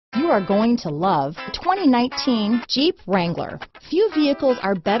are going to love the 2019 Jeep Wrangler. Few vehicles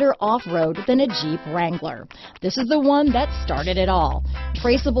are better off-road than a Jeep Wrangler. This is the one that started it all.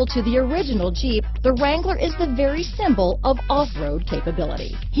 Traceable to the original Jeep, the Wrangler is the very symbol of off-road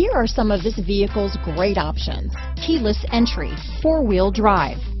capability. Here are some of this vehicle's great options: keyless entry, four-wheel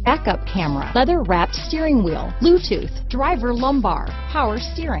drive, backup camera, leather-wrapped steering wheel, Bluetooth, driver lumbar, power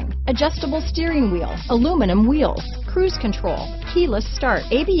steering, adjustable steering wheel, aluminum wheels, cruise control, keyless start,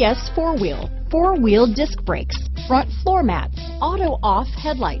 ABS four-wheel disc brakes, front floor mats, auto-off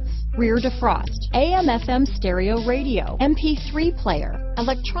headlights, rear defrost, AM/FM stereo radio, MP3 player,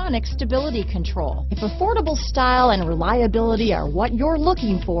 electronic stability control. If affordable style and reliability are what you're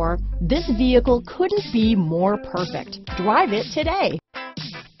looking for, this vehicle couldn't be more perfect. Drive it today.